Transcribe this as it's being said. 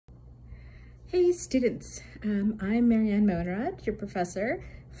Hey students, I'm Marianne Monrad, your professor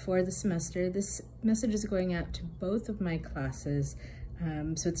for the semester. This message is going out to both of my classes,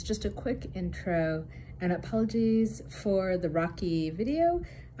 so it's just a quick intro, and apologies for the rocky video.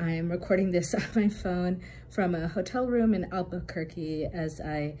 I am recording this on my phone from a hotel room in Albuquerque as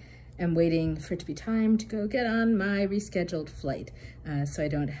I am waiting for it to be time to go get on my rescheduled flight. So I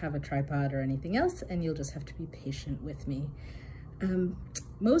don't have a tripod or anything else, and you'll just have to be patient with me.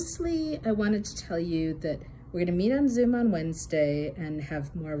 Mostly I wanted to tell you that we're going to meet on Zoom on Wednesday and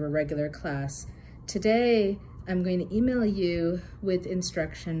have more of a regular class. Today I'm going to email you with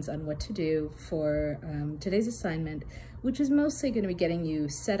instructions on what to do for today's assignment, which is mostly going to be getting you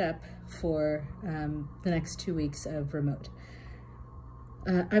set up for the next 2 weeks of remote.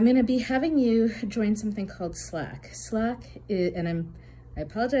 I'm going to be having you join something called Slack. Slack is, and I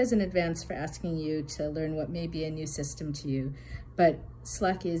apologize in advance for asking you to learn what may be a new system to you, but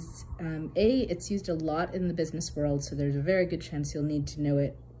Slack is, it's used a lot in the business world, so there's a very good chance you'll need to know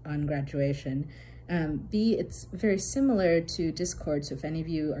it on graduation. B, it's very similar to Discord, so if any of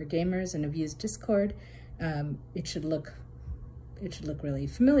you are gamers and have used Discord, it should look really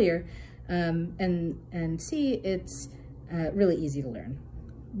familiar. And C, it's really easy to learn.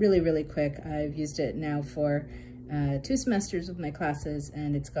 Really quick. I've used it now for 2 semesters with my classes,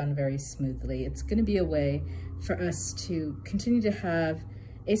 and it's gone very smoothly. It's going to be a way for us to continue to have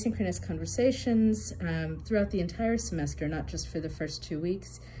asynchronous conversations throughout the entire semester, not just for the first 2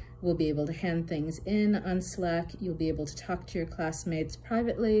 weeks. We'll be able to hand things in on Slack. You'll be able to talk to your classmates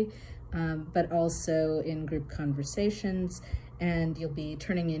privately, but also in group conversations, and you'll be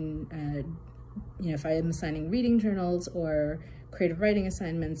turning in, if I am assigning reading journals or creative writing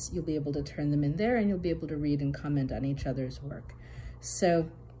assignments, you'll be able to turn them in there, and you'll be able to read and comment on each other's work. So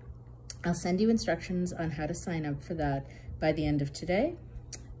I'll send you instructions on how to sign up for that by the end of today.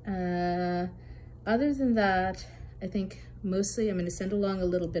 Other than that, I think mostly I'm going to send along a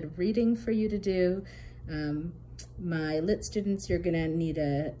little bit of reading for you to do. My lit students, you're going to need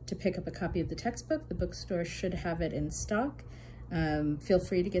to pick up a copy of the textbook. The bookstore should have it in stock. Feel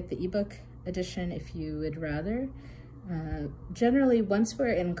free to get the ebook edition if you would rather. Generally, once we're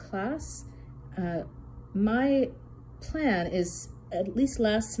in class, my plan is, at least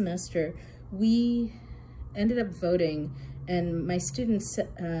last semester, we ended up voting, and my students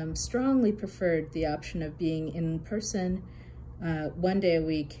strongly preferred the option of being in person 1 day a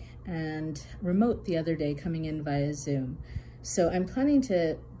week and remote the other day, coming in via Zoom. So I'm planning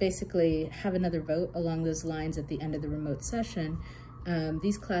to basically have another vote along those lines at the end of the remote session.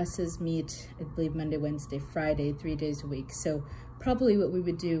 These classes meet, I believe, Monday, Wednesday, Friday, 3 days a week. So probably what we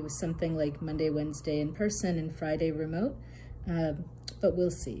would do was something like Monday, Wednesday in person and Friday remote, but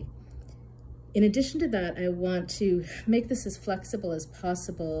we'll see. In addition to that, I want to make this as flexible as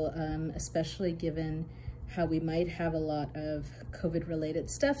possible, especially given how we might have a lot of COVID-related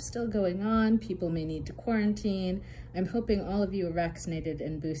stuff still going on. People may need to quarantine. I'm hoping all of you are vaccinated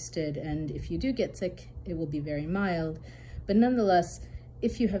and boosted, and if you do get sick, it will be very mild. But nonetheless,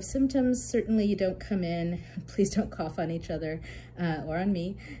 if you have symptoms, certainly you don't come in. Please don't cough on each other or on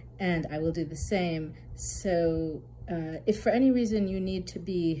me, and I will do the same. So if for any reason you need to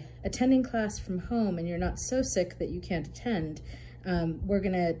be attending class from home and you're not so sick that you can't attend, we're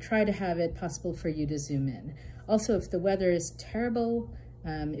going to try to have it possible for you to Zoom in. Also, if the weather is terrible,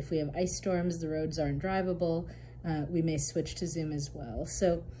 if we have ice storms, the roads aren't drivable, we may switch to Zoom as well.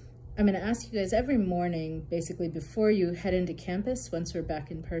 So I'm going to ask you guys every morning, basically before you head into campus, once we're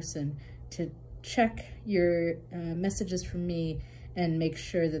back in person, to check your messages from me and make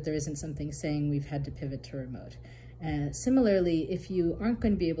sure that there isn't something saying we've had to pivot to remote. Similarly, if you aren't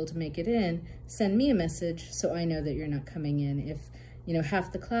going to be able to make it in, send me a message so I know that you're not coming in. If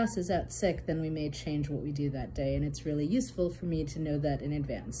half the class is out sick, then we may change what we do that day, and it's really useful for me to know that in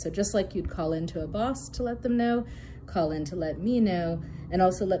advance. So just like you'd call into a boss to let them know, call in to let me know, and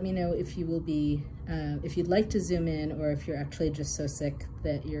also let me know if you will be, if you'd like to Zoom in, or if you're actually just so sick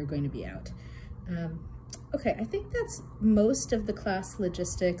that you're going to be out. Okay, I think that's most of the class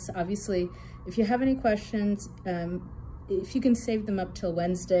logistics. Obviously, if you have any questions, if you can save them up till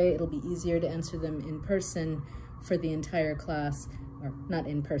Wednesday, it'll be easier to answer them in person for the entire class, or not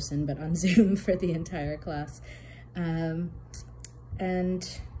in person, but on Zoom for the entire class. And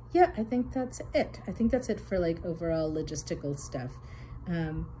yeah, I think that's it. I think that's it for like overall logistical stuff.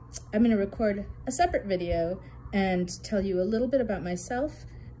 I'm gonna record a separate video and tell you a little bit about myself,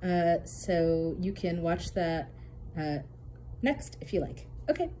 so you can watch that next if you like.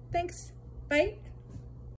 Okay, thanks, bye.